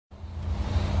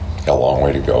got a long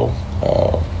way to go.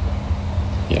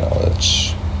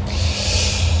 It's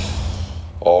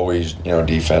always,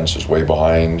 defense is way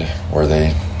behind where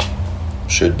they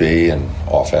should be, and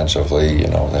offensively,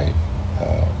 they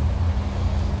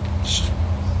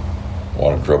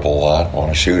want to dribble a lot, want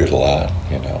to shoot it a lot,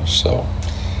 so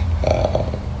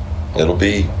it'll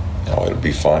be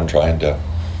fun trying to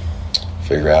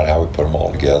figure out how we put them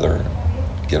all together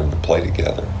and get them to play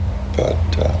together. But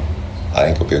I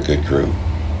think it'll be a good group.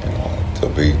 They'll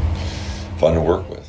be fun to work with.